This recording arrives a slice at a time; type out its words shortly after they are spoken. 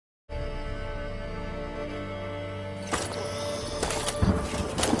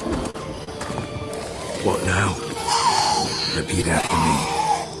What now? Repeat after me.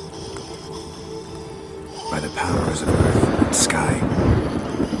 By the powers of earth and sky.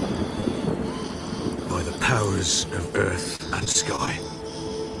 By the powers of earth and sky.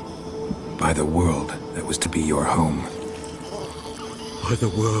 By the world that was to be your home. By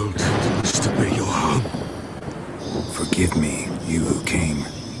the world that was to be your home. Forgive me, you who came,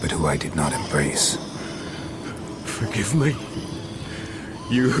 but who I did not embrace. Forgive me,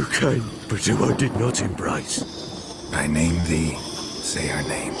 you who came, but who I did not embrace. I name thee, say her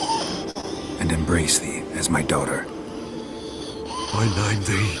name, and embrace thee as my daughter. I name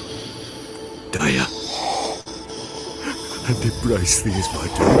thee, Daya, and embrace thee as my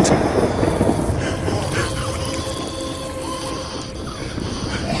daughter.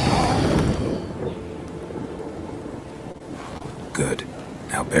 Good.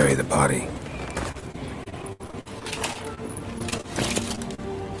 Now bury the body.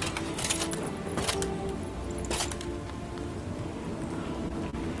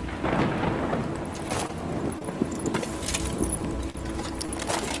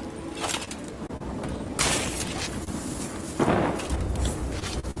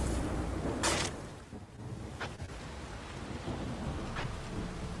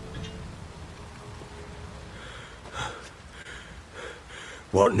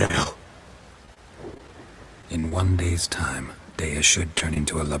 What now? In 1 day's time, Daya should turn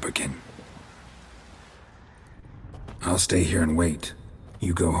into a lubberkin. I'll stay here and wait.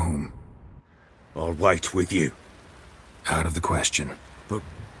 You go home. I'll wait with you. Out of the question. But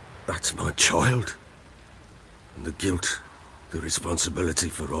that's my child. And the guilt, the responsibility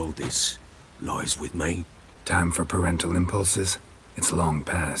for all this, lies with me. Time for parental impulses? It's long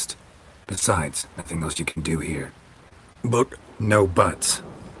past. Besides, nothing else you can do here. But... No buts.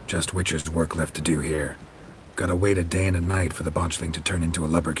 Just Witcher's work left to do here. Gotta wait a day and a night for the botchling to turn into a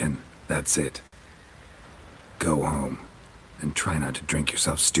lubberkin. That's it. Go home. And try not to drink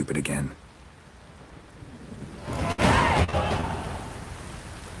yourself stupid again.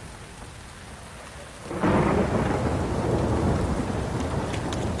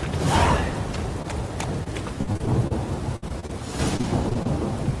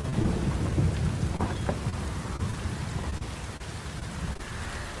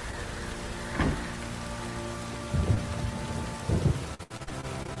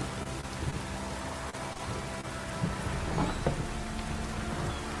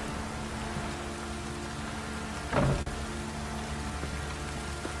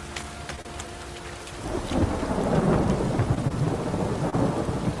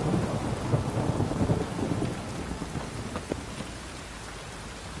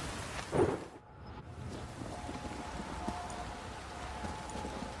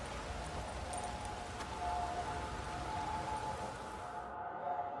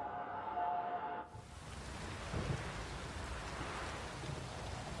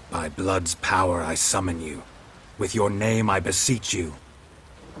 By blood's power I summon you. With your name I beseech you.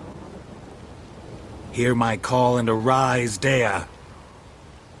 Hear my call and arise, Daya.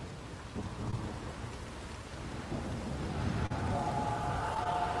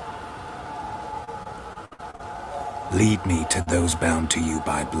 Lead me to those bound to you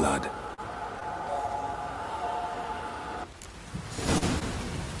by blood.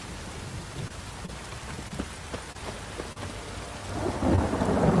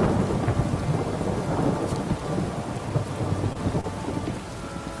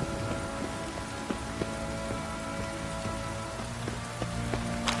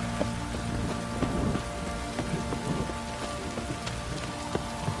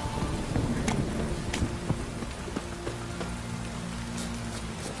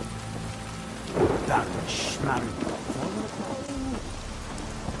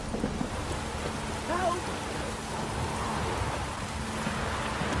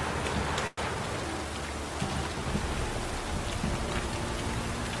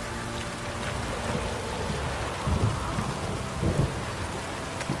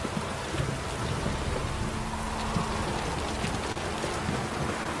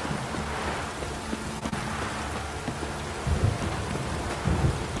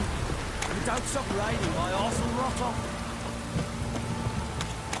 Don't stop raining, my arse will rot off.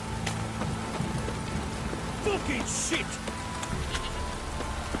 Fucking shit!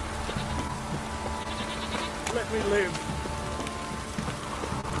 Let me live.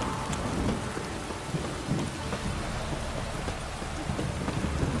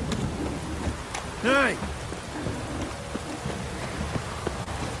 Hey!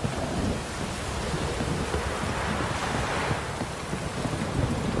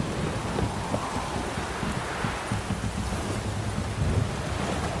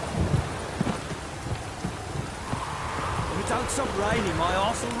 stop raining, my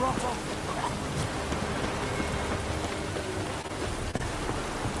arse will rot off.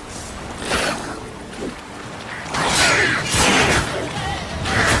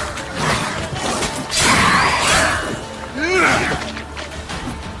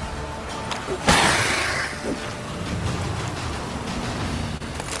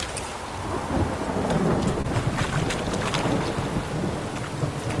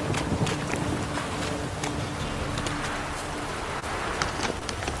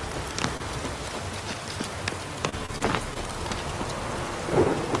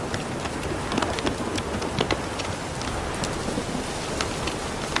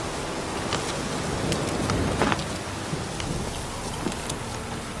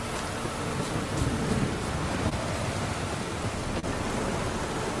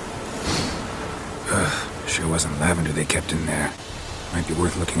 Sure wasn't lavender they kept in there. Might be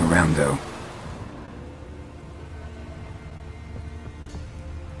worth looking around, though.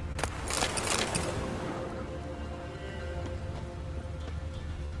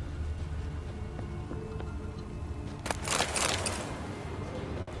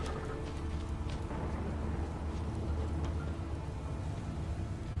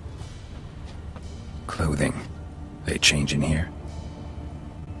 Clothing. They change in here?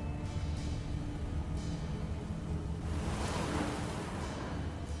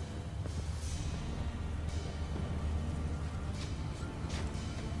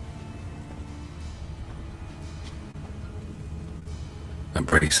 A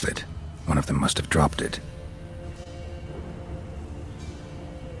bracelet. One of them must have dropped it.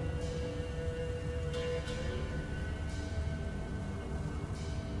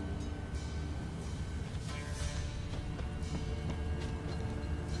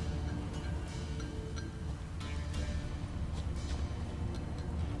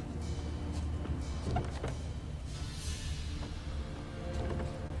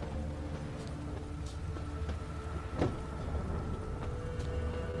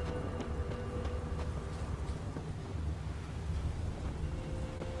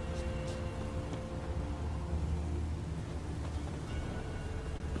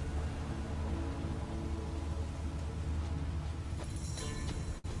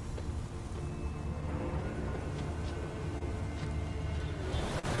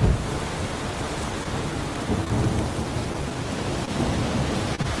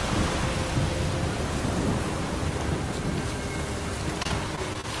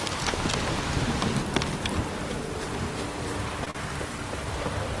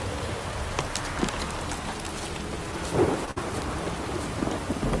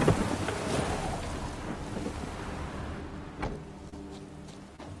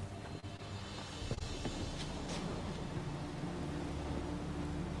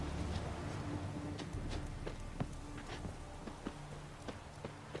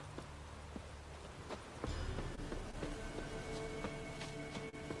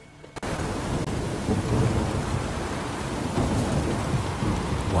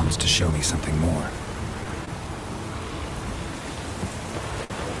 Wants to show me something more.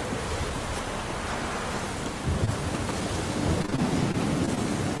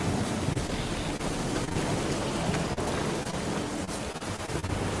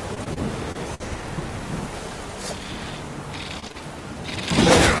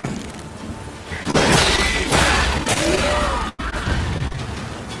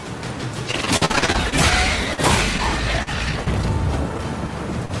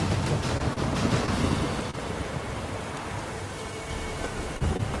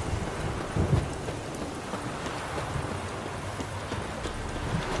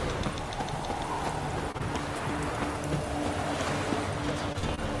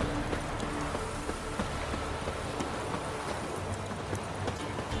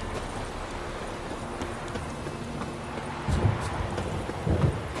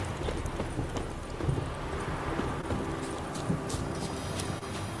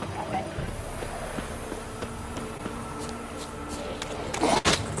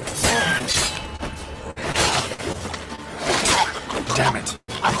 Damn it.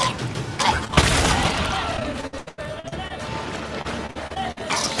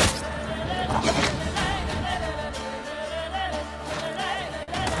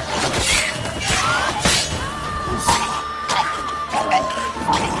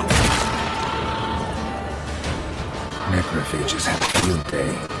 Necrophages had a field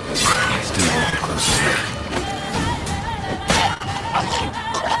day. Still worth a closer look.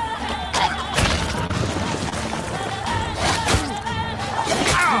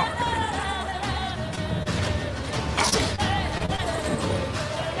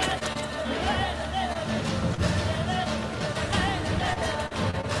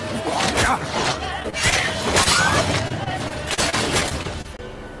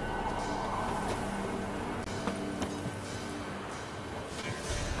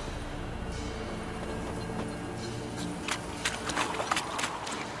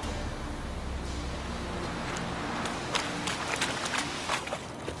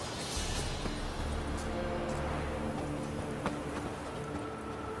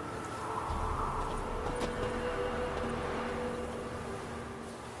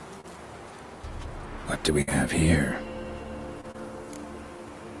 What do we have here?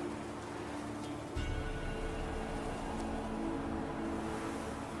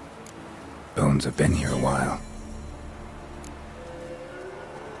 Bones have been here a while.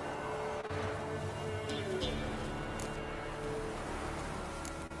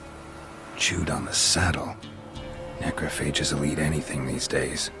 Chewed on the saddle. Necrophages will eat anything these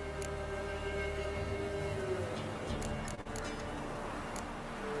days.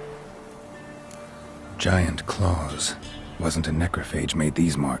 Giant claws. Wasn't a necrophage made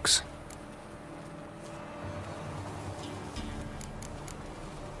these marks.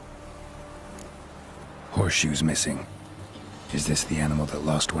 Horseshoes missing. Is this the animal that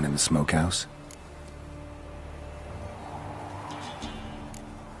lost one in the smokehouse?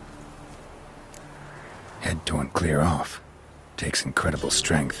 Head torn clear off. Takes incredible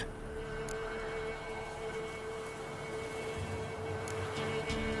strength.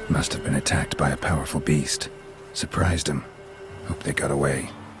 Must have been attacked by a powerful beast. Surprised him. Hope they got away.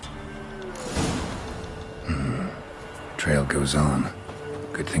 Trail goes on.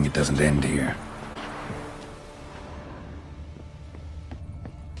 Good thing it doesn't end here.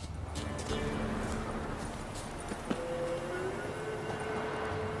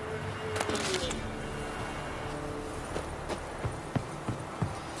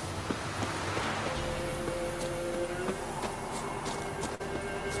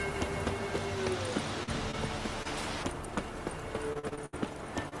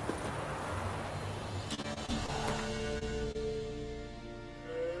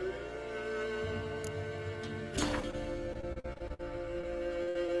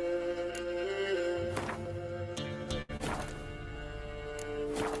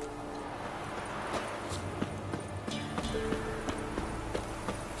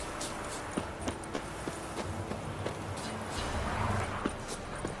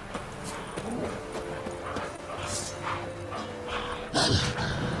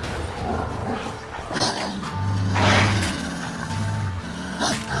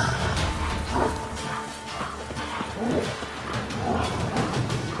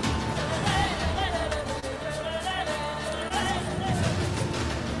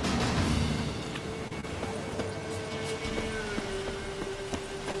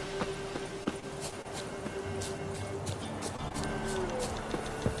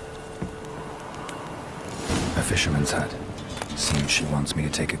 Fisherman's hut. Seems she wants me to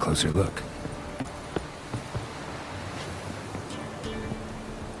take a closer look.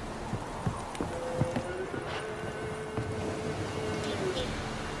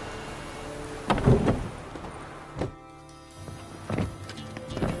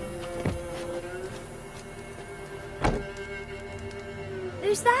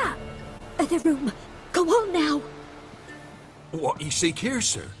 Who's that? The room. Go on now. What you seek here,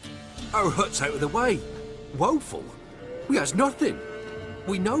 sir? Our hut's out of the way. Woeful. We has nothing.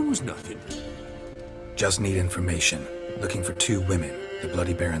 We knows nothing. Just need information. Looking for 2 women. The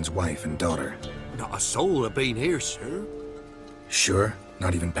Bloody Baron's wife and daughter. Not a soul have been here, sir. Sure?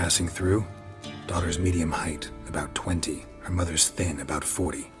 Not even passing through? Daughter's medium height, about 20. Her mother's thin, about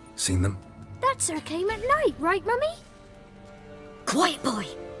 40. Seen them? That sir came at night, right, Mummy? Quiet, boy.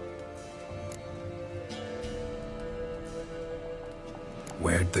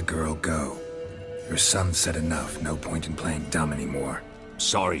 Where'd the girl go? Your son said enough, no point in playing dumb anymore.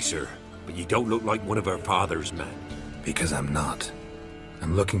 Sorry, sir, but you don't look like one of our father's men. Because I'm not.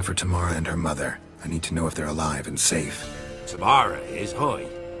 I'm looking for Tamara and her mother. I need to know if they're alive and safe. Tamara is, hi.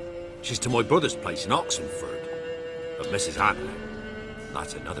 She's to my brother's place in Oxenford. But Mrs. Anna,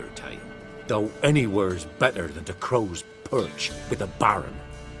 that's another tale. Though anywhere's better than the crow's perch with the Baron.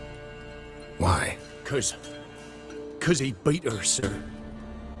 Why? 'Cause he beat her, sir.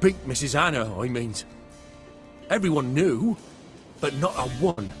 Beat Mrs. Anna, I means. Everyone knew, but not a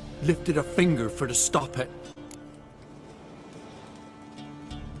one lifted a finger for to stop it.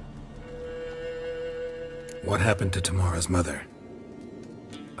 What happened to Tamara's mother?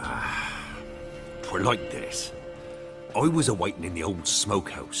 'Twere like this. I was awaiting in the old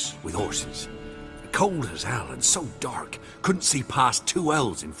smokehouse with horses. Cold as hell and so dark, couldn't see past 2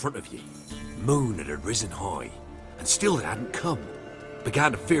 ells in front of ye. Moon had risen high, and still it hadn't come.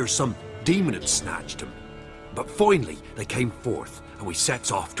 Began to fear some demon had snatched him. But finally they came forth, and we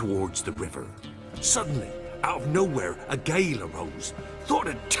sets off towards the river. Suddenly, out of nowhere, a gale arose. Thought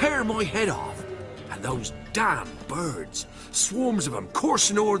it'd tear my head off. And those damn birds, swarms of them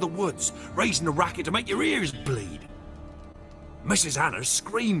coursing o'er the woods, raising a racket to make your ears bleed. Mrs. Anna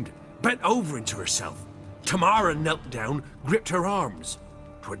screamed, bent over into herself. Tamara knelt down, gripped her arms.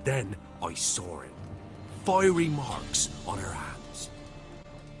 'Twere then I saw it. Fiery marks on her hands.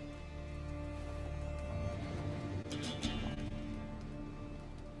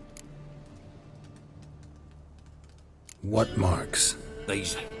 What marks?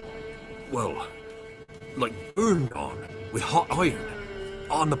 They's, well, like burned on with hot iron.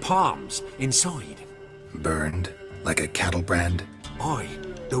 On the palms, inside. Burned? Like a cattle brand? Aye,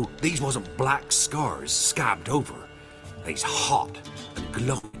 though these wasn't black scars scabbed over. They's hot and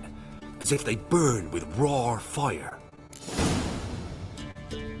glowing, as if they burned with raw fire.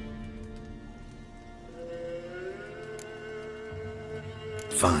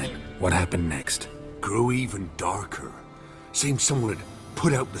 Fine. What happened next? Grew even darker. Seemed someone had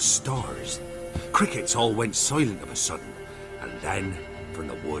put out the stars. Crickets all went silent of a sudden, and then, from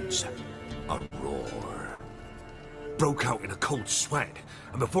the woods, a roar. Broke out in a cold sweat,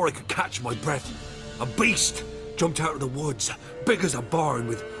 and before I could catch my breath, a beast jumped out of the woods, big as a barn,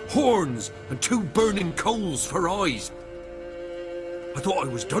 with horns and 2 burning coals for eyes. I thought I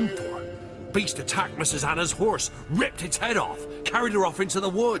was done for. Beast attacked Mrs. Anna's horse, ripped its head off, carried her off into the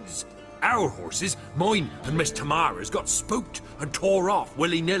woods. Our horses, mine and Miss Tamara's, got spooked and tore off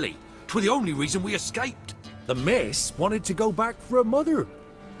willy-nilly. 'Twas the only reason we escaped. The miss wanted to go back for her mother,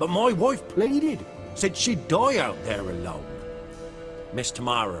 but my wife pleaded, said she'd die out there alone. Miss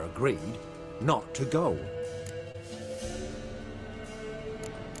Tamara agreed not to go.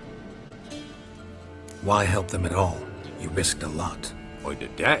 Why help them at all? You risked a lot. I'd a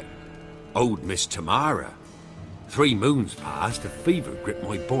debt. Owed Miss Tamara. 3 moons passed, a fever gripped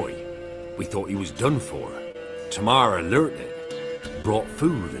my boy. We thought he was done for. Tamara learnt it. Brought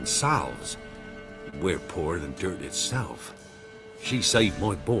food and salves. We're poorer than dirt itself. She saved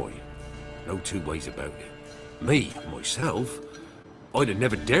my boy. No 2 ways about it. Me, myself, I'd have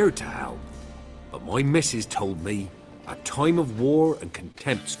never dared to help. But my missus told me a time of war and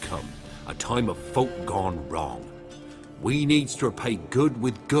contempt's come. A time of folk gone wrong. We needs to repay good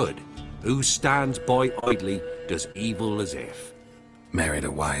with good. Who stands by idly does evil as if. Married a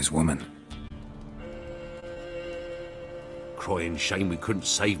wise woman. Crying shame we couldn't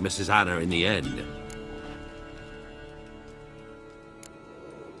save Mrs. Anna in the end.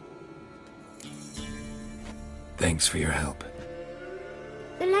 Thanks for your help.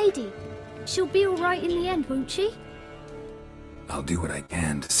 The lady. She'll be all right in the end, won't she? I'll do what I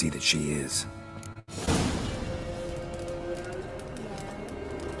can to see that she is.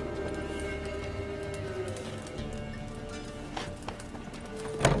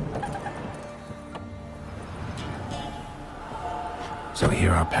 So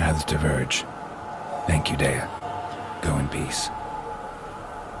here our paths diverge. Thank you, Dea. Go in peace.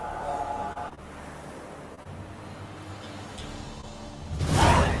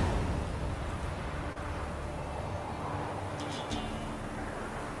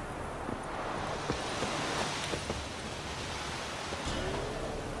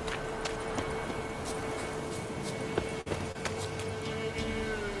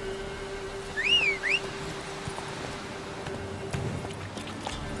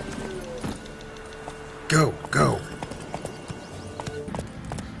 Go, go.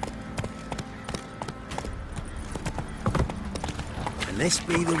 And this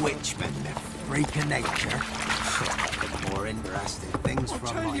be the witchman, the freak of nature. The more interesting things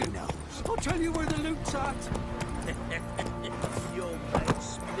from my nose. I'll tell you where the loot's at. Your mate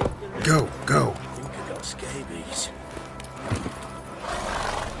split the Go, go. I think I got scabies.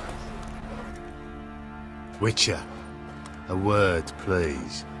 Witcher, a word,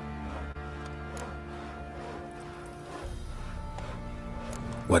 please.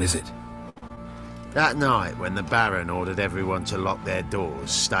 What is it? That night when the Baron ordered everyone to lock their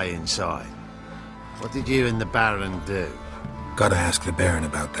doors, stay inside. What did you and the Baron do? Gotta ask the Baron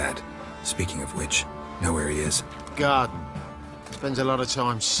about that. Speaking of which, know where he is? Garden. Spends a lot of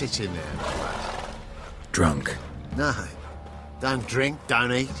time sitting there. Drunk. No. Don't drink,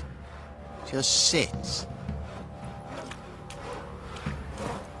 don't eat. Just sits.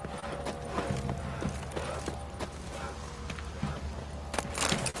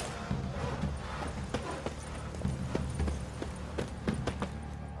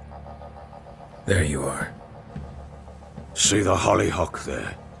 There you are. See the hollyhock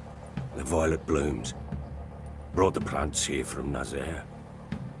there? The violet blooms. Brought the plants here from Nazaire.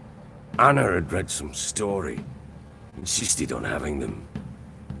 Anna had read some story. Insisted on having them.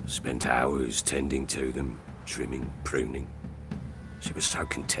 Spent hours tending to them, trimming, pruning. She was so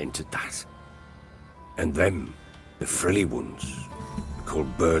content at that. And them, the frilly ones,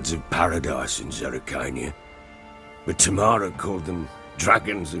 called birds of paradise in Zerrikania. But Tamara called them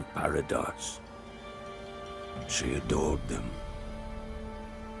dragons of paradise. She adored them.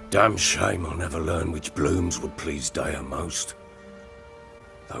 Damn shame I'll never learn which blooms would please Dea most.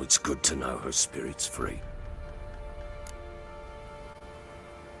 Though it's good to know her spirit's free.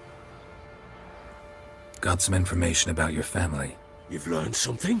 Got some information about your family. You've learned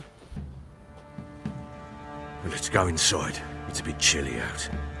something? Well, let's go inside. It's a bit chilly out.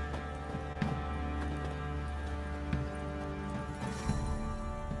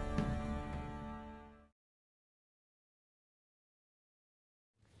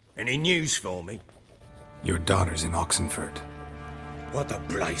 Any news for me? Your daughter's in Oxenford. What the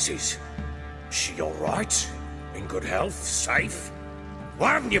blazes? She all right? In good health? Safe?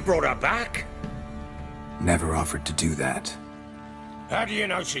 Why haven't you brought her back? Never offered to do that. How do you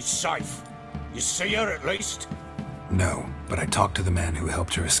know she's safe? You see her at least? No, but I talked to the man who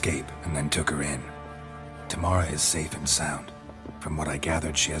helped her escape and then took her in. Tamara is safe and sound. From what I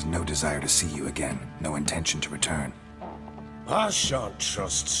gathered, she has no desire to see you again, no intention to return. I shan't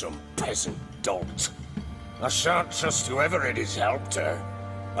trust some peasant dolt. I shan't trust whoever it is helped her.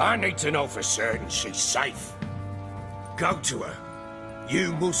 I need to know for certain she's safe. Go to her.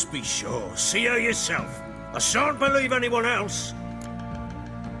 You must be sure. See her yourself. I shan't believe anyone else.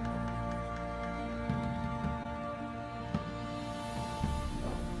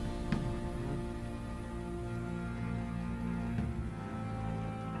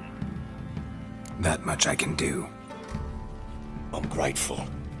 That much I can do. I'm grateful.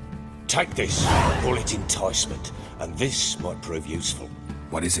 Take this, call it enticement, and this might prove useful.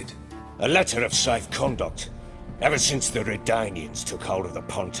 What is it? A letter of safe conduct. Ever since the Redanians took hold of the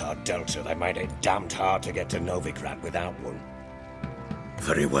Pontard Delta, they made it damned hard to get to Novigrad without one.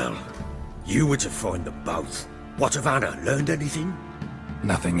 Very well. You were to find them both. What of Anna? Learned anything?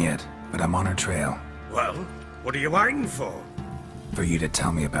 Nothing yet, but I'm on her trail. Well, what are you waiting for? For you to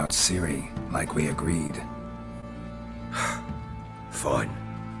tell me about Ciri, like we agreed. Fine.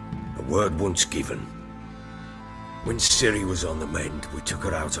 A word once given. When Ciri was on the mend, we took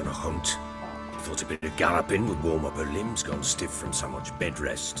her out on a hunt. Thought a bit of galloping would warm up her limbs, gone stiff from so much bed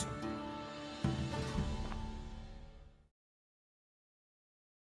rest.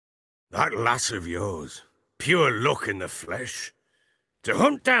 That lass of yours, pure luck in the flesh. To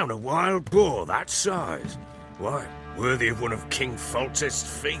hunt down a wild boar that size, why, worthy of one of King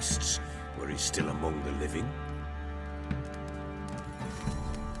Foltest's feasts, were he still among the living.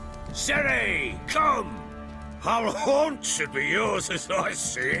 Ciri, come! Our haunt should be yours as I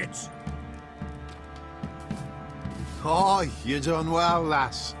see it. Oh, you done well,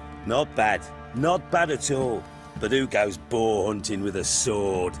 lass. Not bad. Not bad at all. But who goes boar hunting with a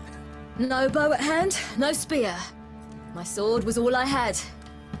sword? No bow at hand, no spear. My sword was all I had.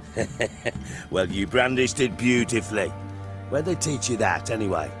 Well, you brandished it beautifully. Where'd they teach you that,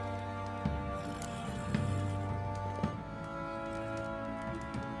 anyway?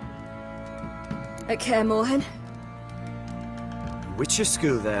 At Kaer Morhen. Witcher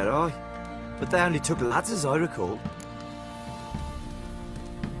school there, aye. But they only took lads as I recall.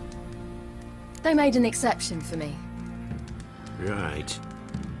 They made an exception for me. Right.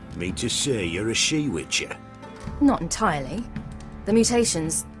 Mean to say you're a she-witcher? Not entirely. The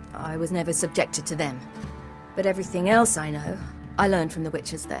mutations, I was never subjected to them. But everything else I know, I learned from the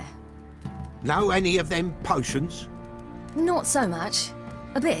witches there. Know any of them potions? Not so much.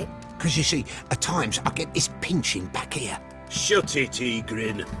 A bit. Because you see, at times I get this pinching back here. Shut it,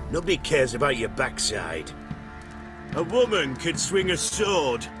 Egrin. Nobody cares about your backside. A woman could swing a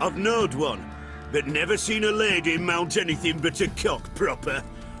sword. I've knowed one. But never seen a lady mount anything but a cock proper.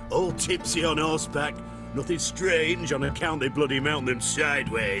 All tipsy on horseback. Nothing strange on account they bloody mount them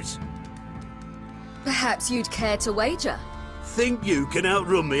sideways. Perhaps you'd care to wager? Think you can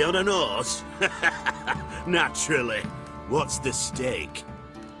outrun me on an horse? Naturally. What's the stake?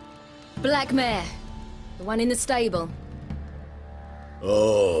 Black mare. The one in the stable.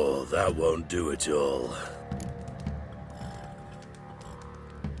 Oh, that won't do at all.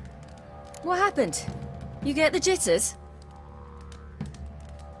 What happened? You get the jitters?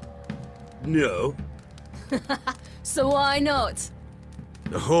 No. So why not?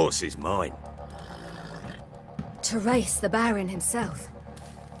 The horse is mine. To race the Baron himself.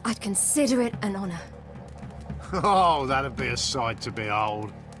 I'd consider it an honor. Oh, that'd be a sight to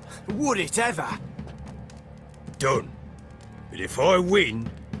behold. Would it ever? Done. But if I win,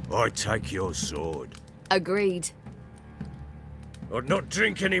 I take your sword. Agreed. I'd not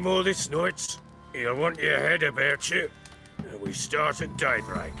drink any more this night. You'll want your head about you. And we start at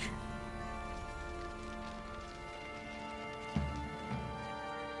daybreak.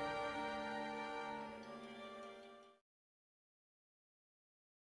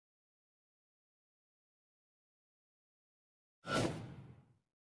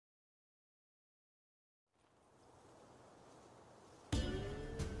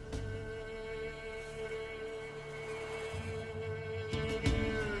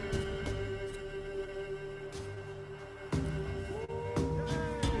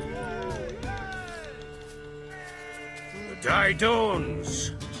 Day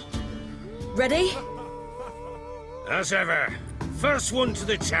dawns. Ready? As ever, first one to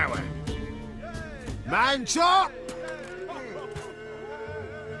the tower. Man chop!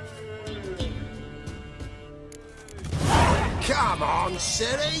 Come on,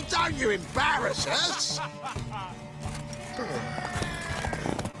 silly! Don't you embarrass us!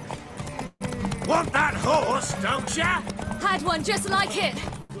 Want that horse, don't ya? Had one just like it.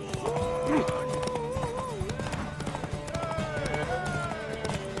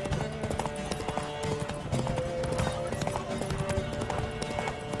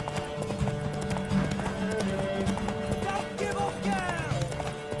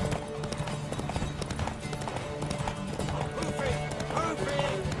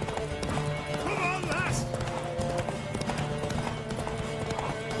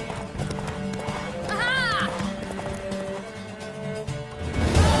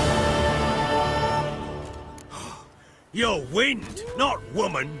 You're wind, not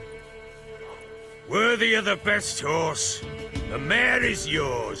woman. Worthy of the best horse. The mare is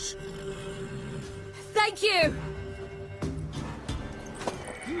yours. Thank you.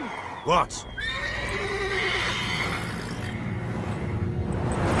 What?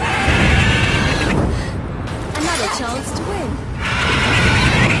 Another chance to win.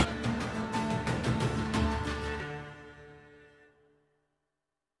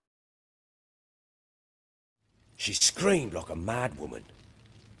 She screamed like a mad woman.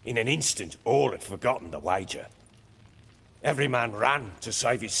 In an instant, all had forgotten the wager. Every man ran to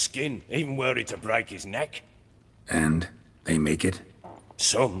save his skin, even were it to break his neck. And they make it?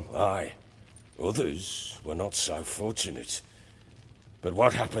 Some, aye. Others were not so fortunate. But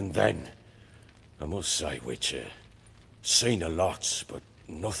what happened then? I must say, Witcher, seen a lot, but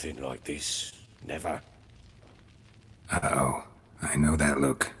nothing like this. Never. Uh-oh. I know that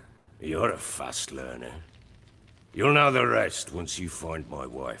look. You're a fast learner. You'll know the rest once you find my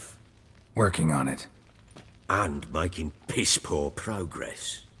wife. Working on it. And making piss-poor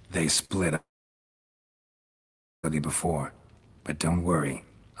progress. They split up before. But don't worry.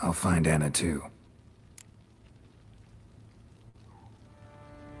 I'll find Anna too.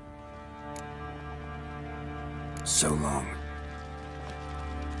 So long.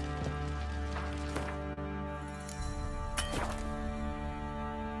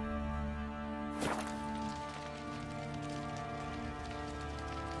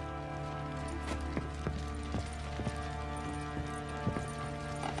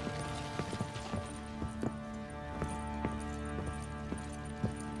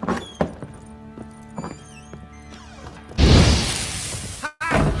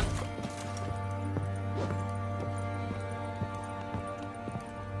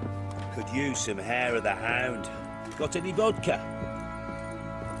 Could use some hair of the hound. Got any vodka?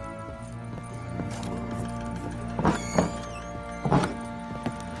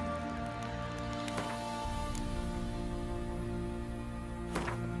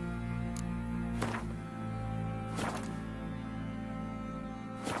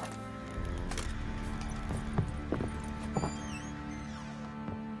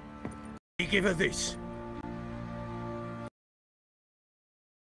 You give her this.